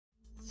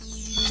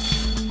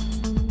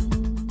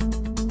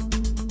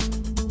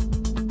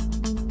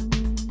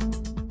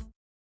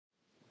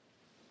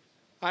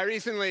I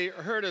recently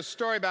heard a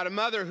story about a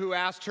mother who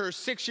asked her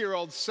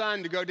 6-year-old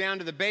son to go down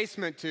to the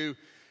basement to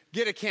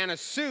get a can of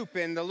soup,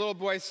 and the little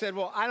boy said,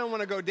 "Well, I don't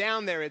want to go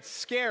down there, it's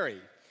scary."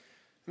 And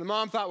the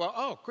mom thought, well,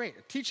 oh, great,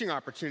 a teaching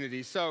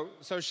opportunity. So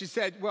she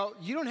said, well,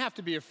 you don't have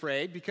to be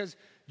afraid because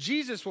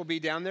Jesus will be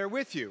down there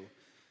with you.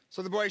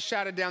 So the boy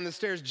shouted down the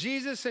stairs,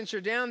 "Jesus, since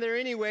you're down there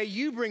anyway,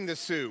 you bring the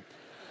soup."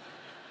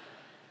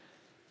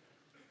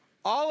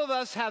 All of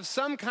us have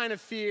some kind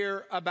of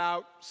fear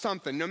about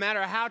something, no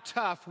matter how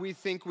tough we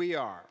think we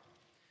are.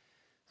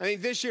 I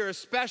think this year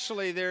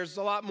especially, there's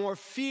a lot more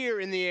fear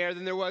in the air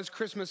than there was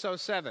Christmas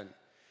 '07.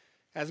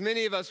 As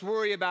many of us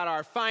worry about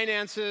our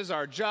finances,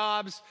 our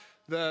jobs,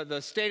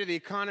 the state of the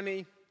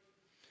economy.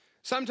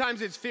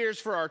 Sometimes it's fears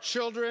for our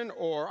children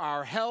or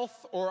our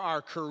health or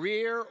our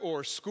career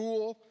or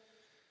school.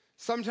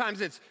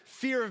 Sometimes it's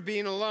fear of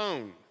being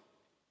alone.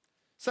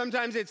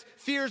 Sometimes it's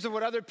fears of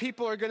what other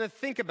people are going to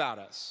think about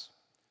us.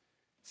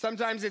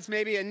 Sometimes it's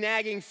maybe a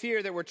nagging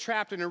fear that we're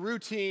trapped in a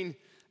routine,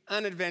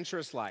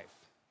 unadventurous life.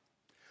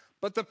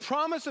 But the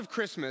promise of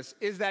Christmas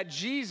is that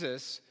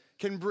Jesus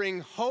can bring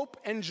hope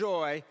and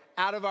joy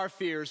out of our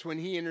fears when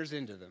he enters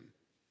into them.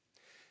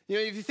 You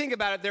know, if you think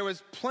about it, there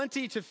was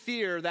plenty to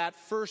fear that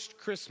first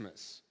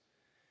Christmas.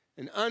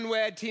 An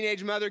unwed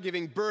teenage mother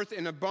giving birth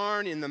in a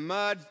barn in the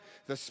mud,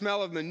 the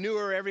smell of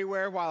manure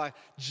everywhere, while a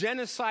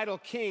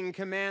genocidal king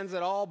commands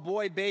that all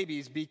boy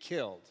babies be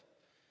killed.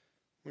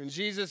 When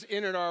Jesus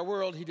entered our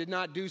world, he did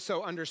not do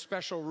so under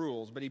special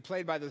rules, but he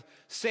played by the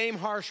same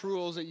harsh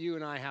rules that you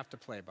and I have to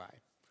play by.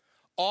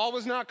 All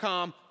was not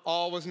calm,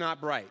 all was not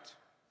bright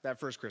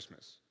that first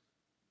Christmas.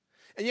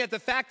 And yet the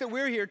fact that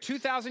we're here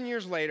 2,000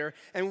 years later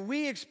and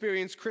we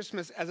experience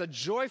Christmas as a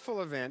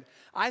joyful event,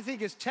 I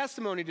think is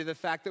testimony to the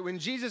fact that when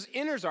Jesus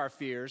enters our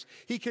fears,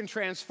 he can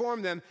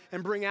transform them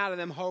and bring out of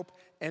them hope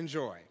and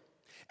joy.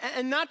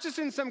 And not just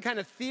in some kind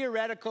of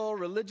theoretical,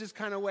 religious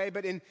kind of way,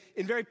 but in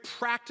very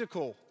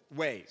practical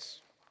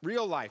ways,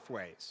 real life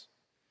ways.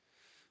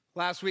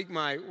 Last week,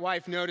 my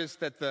wife noticed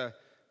that the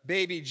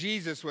baby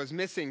Jesus was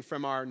missing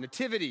from our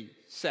nativity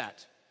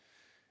set.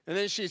 And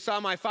then she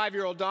saw my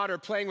 5-year-old daughter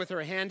playing with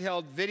her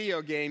handheld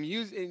video game.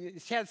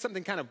 She had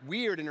something kind of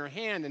weird in her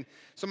hand. And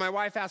so my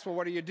wife asked, well,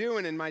 what are you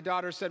doing? And my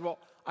daughter said, well,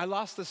 I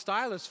lost the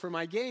stylus for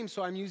my game,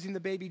 so I'm using the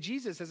baby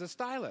Jesus as a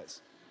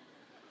stylus.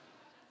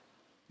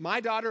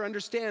 My daughter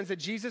understands that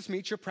Jesus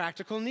meets your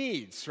practical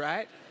needs,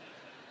 right?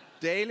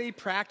 Daily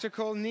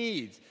practical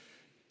needs.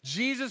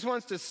 Jesus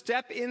wants to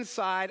step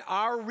inside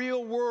our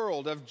real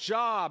world of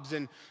jobs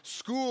and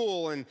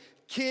school and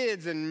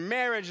kids and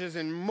marriages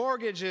and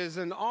mortgages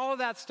and all of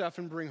that stuff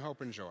and bring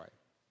hope and joy.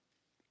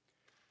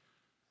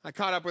 I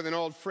caught up with an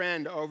old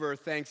friend over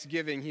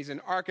Thanksgiving. He's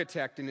an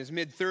architect in his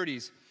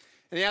mid-30s,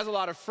 and he has a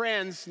lot of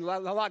friends, a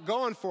lot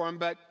going for him,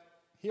 but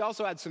he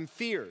also had some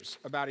fears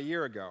about a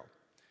year ago.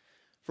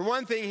 For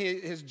one thing,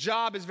 his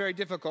job is very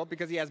difficult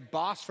because he has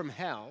boss from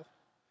hell.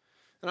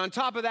 And on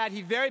top of that,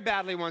 he very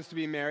badly wants to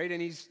be married,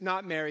 and he's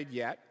not married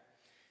yet.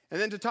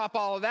 And then to top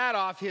all of that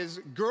off, his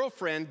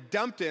girlfriend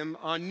dumped him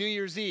on New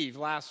Year's Eve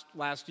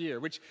last year,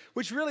 which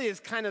really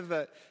is kind of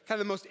the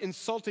most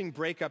insulting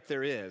breakup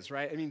there is,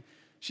 right? I mean,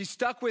 she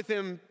stuck with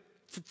him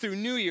through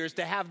New Year's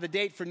to have the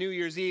date for New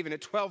Year's Eve, and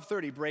at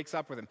 12:30 breaks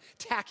up with him.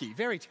 Tacky,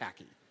 very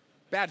tacky.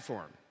 Bad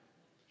form.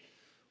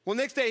 Well,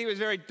 next day he was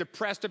very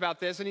depressed about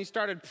this, and he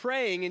started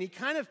praying, and he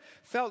kind of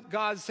felt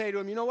God say to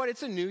him, you know what,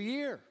 it's a new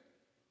year.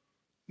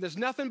 There's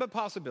nothing but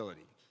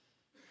possibility.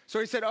 So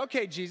he said,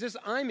 okay, Jesus,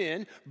 I'm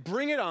in.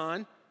 Bring it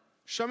on.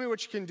 Show me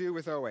what you can do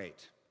with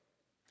 '08.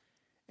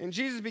 And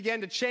Jesus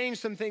began to change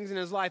some things in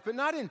his life, but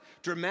not in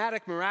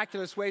dramatic,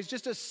 miraculous ways,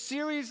 just a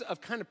series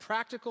of kind of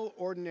practical,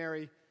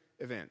 ordinary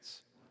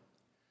events.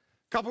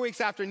 A couple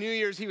weeks after New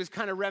Year's, he was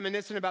kind of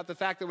reminiscent about the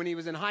fact that when he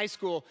was in high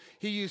school,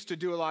 he used to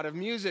do a lot of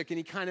music, and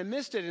he kind of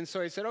missed it. And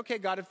so he said, okay,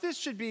 God, if this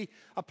should be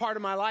a part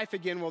of my life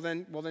again, well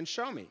then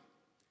show me.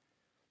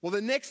 Well, the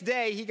next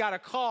day, he got a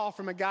call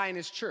from a guy in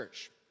his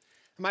church.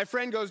 My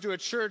friend goes to a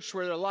church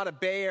where a lot of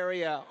Bay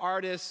Area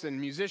artists and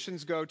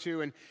musicians go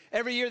to, and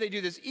every year they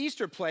do this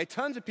Easter play.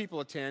 Tons of people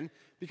attend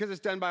because it's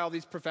done by all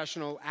these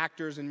professional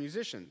actors and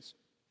musicians.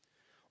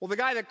 Well, the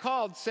guy that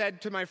called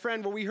said to my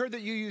friend, well, we heard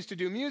that you used to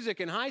do music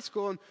in high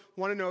school and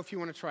want to know if you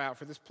want to try out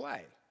for this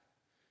play.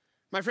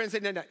 My friend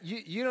said, no,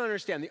 you don't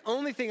understand. The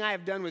only thing I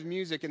have done with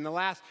music in the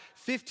last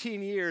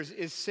 15 years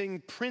is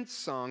sing Prince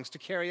songs to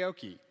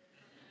karaoke.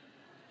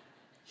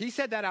 He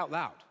said that out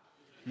loud.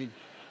 I mean,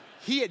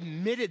 he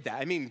admitted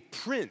that. I mean,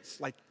 Prince,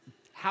 like,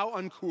 how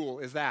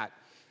uncool is that?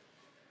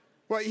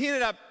 Well, he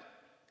ended up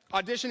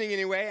auditioning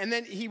anyway, and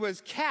then he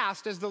was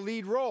cast as the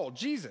lead role,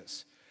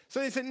 Jesus. So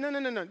they said,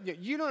 no,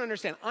 you don't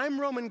understand.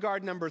 I'm Roman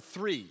guard number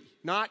 3,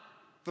 not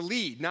the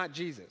lead, not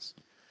Jesus.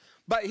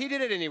 But he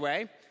did it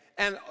anyway,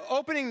 and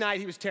opening night,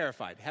 he was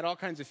terrified, had all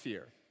kinds of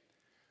fear.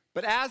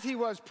 But as he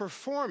was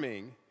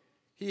performing,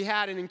 he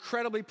had an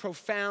incredibly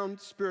profound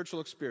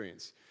spiritual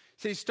experience.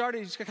 So he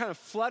just kind of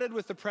flooded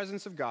with the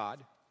presence of God,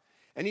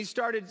 and he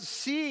started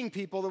seeing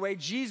people the way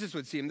Jesus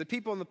would see them, the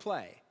people in the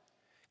play,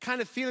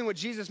 kind of feeling what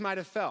Jesus might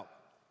have felt.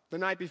 the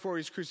night before he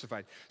was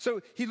crucified.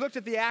 So he looked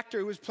at the actor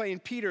who was playing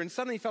Peter, and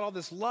suddenly he felt all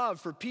this love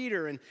for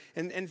Peter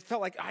and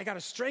felt like, I got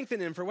to strengthen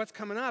him for what's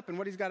coming up and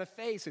what he's got to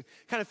face, and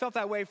kind of felt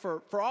that way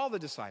for all the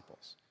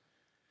disciples.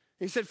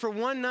 And he said, for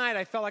one night,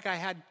 I felt like I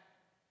had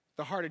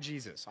the heart of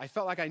Jesus. I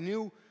felt like I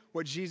knew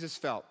what Jesus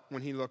felt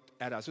when he looked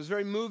at us. It was a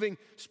very moving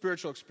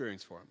spiritual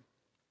experience for him.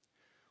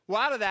 Well,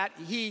 out of that,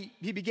 he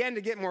began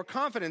to get more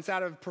confidence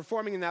out of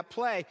performing in that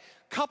play.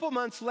 A couple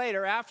months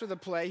later, after the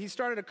play, he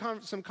started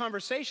some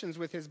conversations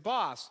with his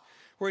boss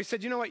where he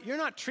said, you know what, you're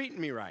not treating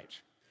me right.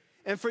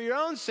 And for your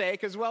own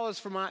sake, as well as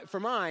for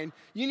mine,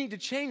 you need to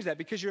change that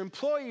because your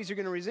employees are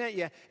going to resent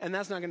you, and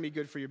that's not going to be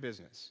good for your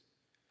business.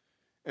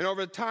 And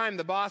over time,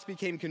 the boss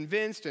became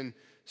convinced and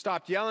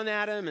stopped yelling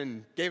at him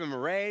and gave him a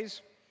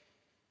raise.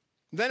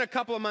 Then a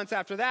couple of months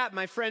after that,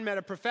 my friend met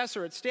a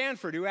professor at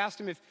Stanford who asked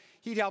him if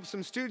he'd help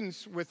some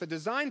students with a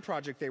design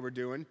project they were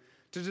doing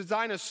to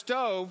design a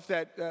stove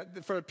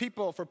that for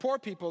poor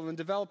people in the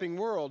developing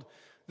world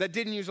that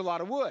didn't use a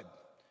lot of wood.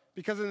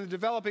 Because in the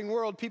developing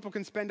world, people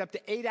can spend up to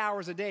 8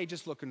 hours a day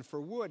just looking for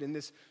wood, and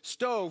this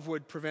stove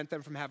would prevent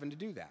them from having to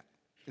do that.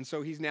 And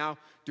so he's now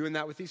doing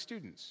that with these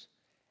students,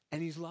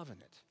 and he's loving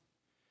it.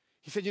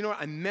 He said, you know what,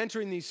 I'm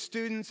mentoring these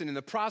students, and in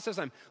the process,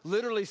 I'm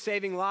literally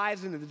saving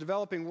lives in the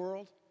developing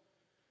world.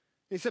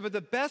 He said, but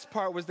the best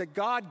part was that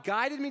God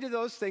guided me to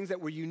those things that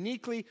were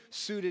uniquely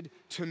suited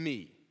to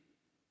me,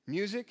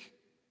 music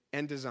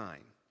and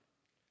design.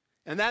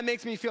 And that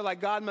makes me feel like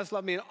God must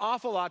love me an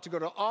awful lot to go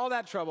to all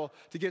that trouble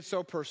to get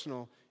so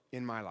personal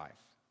in my life.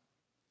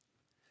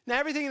 Now,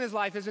 everything in his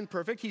life isn't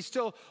perfect. He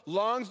still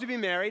longs to be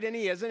married, and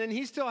he isn't, and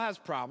he still has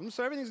problems,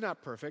 so everything's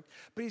not perfect,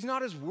 but he's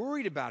not as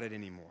worried about it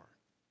anymore.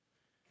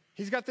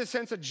 He's got this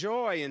sense of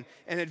joy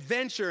and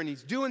adventure, and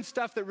he's doing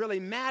stuff that really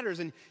matters,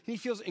 and he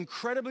feels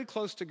incredibly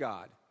close to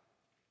God.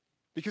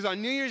 Because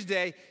on New Year's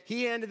Day,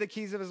 he handed the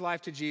keys of his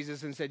life to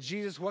Jesus and said,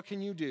 Jesus, what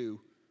can you do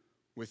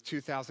with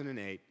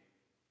 2008?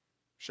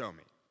 Show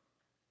me.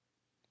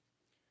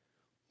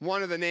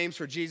 One of the names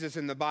for Jesus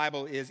in the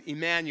Bible is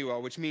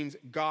Emmanuel, which means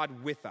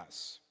God with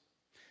us.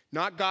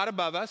 Not God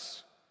above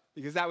us,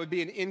 because that would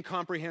be an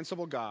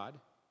incomprehensible God.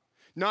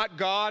 Not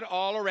God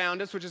all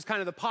around us, which is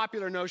kind of the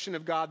popular notion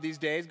of God these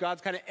days.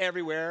 God's kind of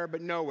everywhere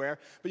but nowhere.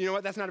 But you know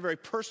what? That's not a very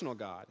personal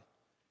God.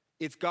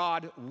 It's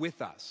God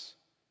with us.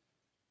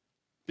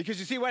 Because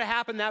you see what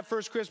happened that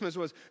first Christmas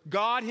was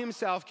God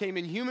himself came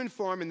in human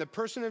form in the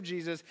person of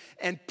Jesus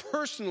and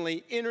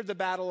personally entered the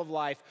battle of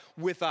life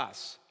with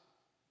us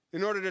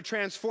in order to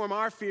transform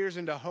our fears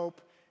into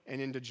hope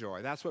and into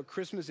joy. That's what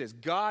Christmas is.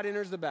 God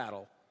enters the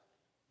battle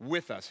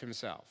with us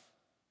himself.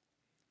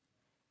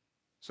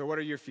 So what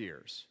are your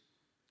fears?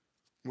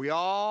 We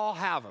all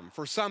have them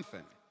for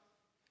something.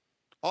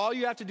 All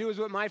you have to do is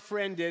what my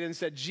friend did and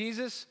said,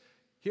 Jesus,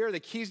 here are the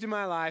keys to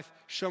my life.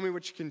 Show me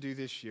what you can do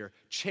this year.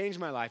 Change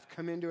my life.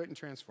 Come into it and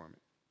transform it.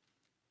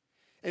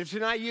 And if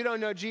tonight you don't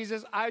know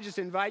Jesus, I just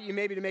invite you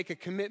maybe to make a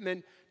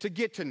commitment to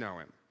get to know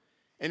him.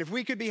 And if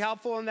we could be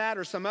helpful in that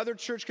or some other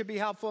church could be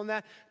helpful in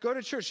that, go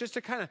to church just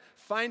to kind of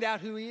find out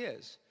who he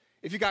is.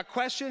 If you got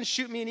questions,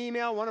 shoot me an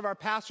email, one of our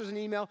pastors an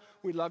email.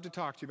 We'd love to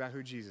talk to you about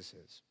who Jesus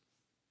is.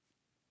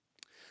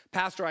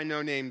 Pastor I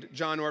know named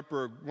John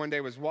Ortberg one day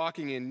was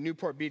walking in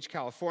Newport Beach,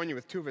 California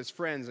with two of his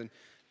friends, and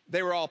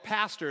they were all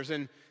pastors,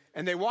 and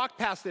they walked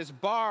past this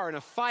bar, and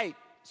a fight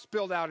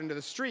spilled out into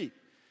the street.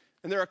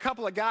 And there were a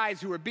couple of guys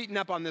who were beating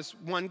up on this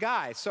one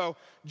guy. So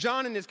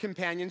John and his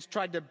companions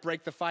tried to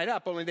break the fight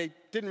up, only they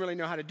didn't really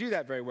know how to do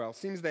that very well.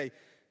 Seems they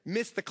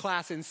missed the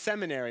class in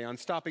seminary on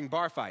stopping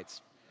bar fights.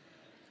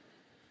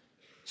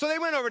 So they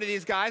went over to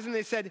these guys, and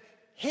they said,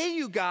 hey,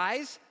 you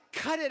guys,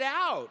 cut it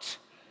out.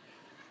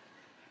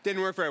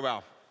 Didn't work very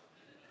well.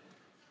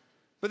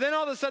 But then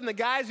all of a sudden, the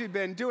guys who'd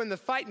been doing the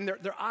fighting,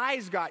 their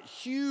eyes got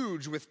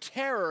huge with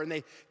terror, and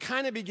they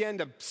kind of began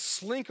to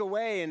slink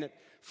away. And at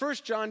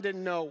first, John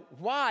didn't know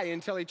why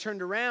until he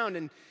turned around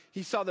and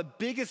he saw the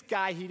biggest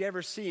guy he'd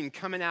ever seen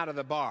coming out of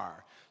the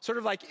bar. Sort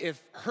of like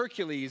if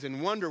Hercules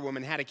and Wonder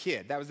Woman had a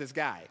kid. That was this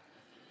guy,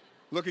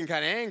 looking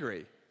kind of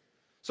angry.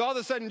 So all of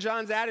a sudden,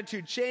 John's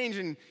attitude changed,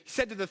 and he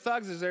said to the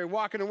thugs as they were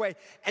walking away,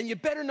 and you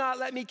better not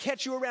let me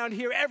catch you around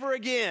here ever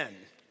again.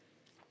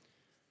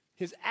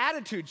 His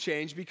attitude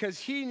changed because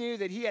he knew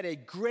that he had a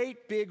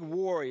great big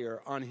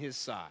warrior on his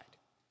side.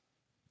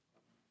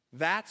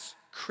 That's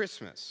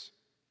Christmas.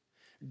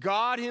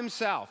 God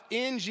himself,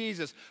 in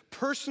Jesus,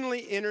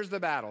 personally enters the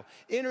battle,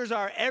 enters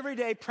our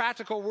everyday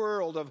practical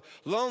world of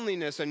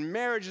loneliness and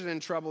marriages in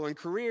trouble and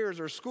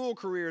careers or school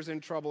careers in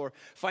trouble or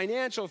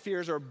financial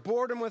fears or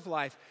boredom with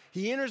life.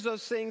 He enters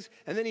those things,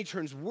 and then he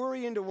turns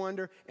worry into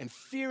wonder and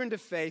fear into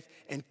faith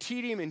and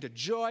tedium into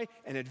joy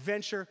and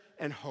adventure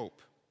and hope.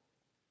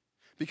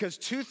 Because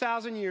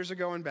 2,000 years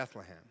ago in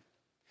Bethlehem,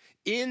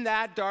 in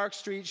that dark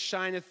street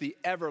shineth the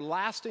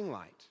everlasting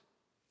light.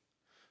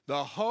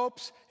 The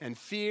hopes and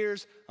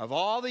fears of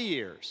all the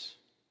years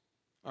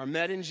are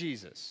met in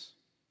Jesus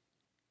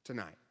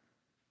tonight.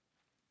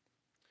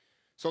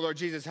 So, Lord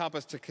Jesus, help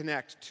us to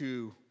connect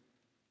to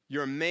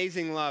your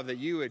amazing love, that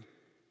you would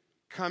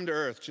come to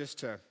earth just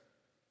to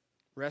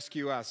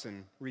rescue us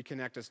and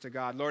reconnect us to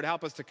God. Lord,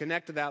 help us to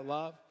connect to that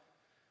love.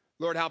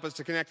 Lord, help us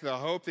to connect to the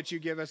hope that you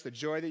give us, the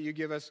joy that you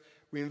give us.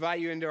 We invite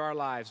you into our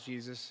lives,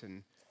 Jesus,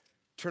 and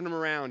turn them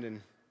around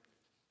and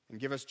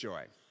give us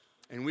joy.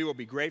 And we will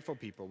be grateful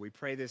people. We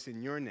pray this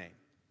in your name.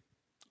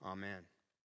 Amen.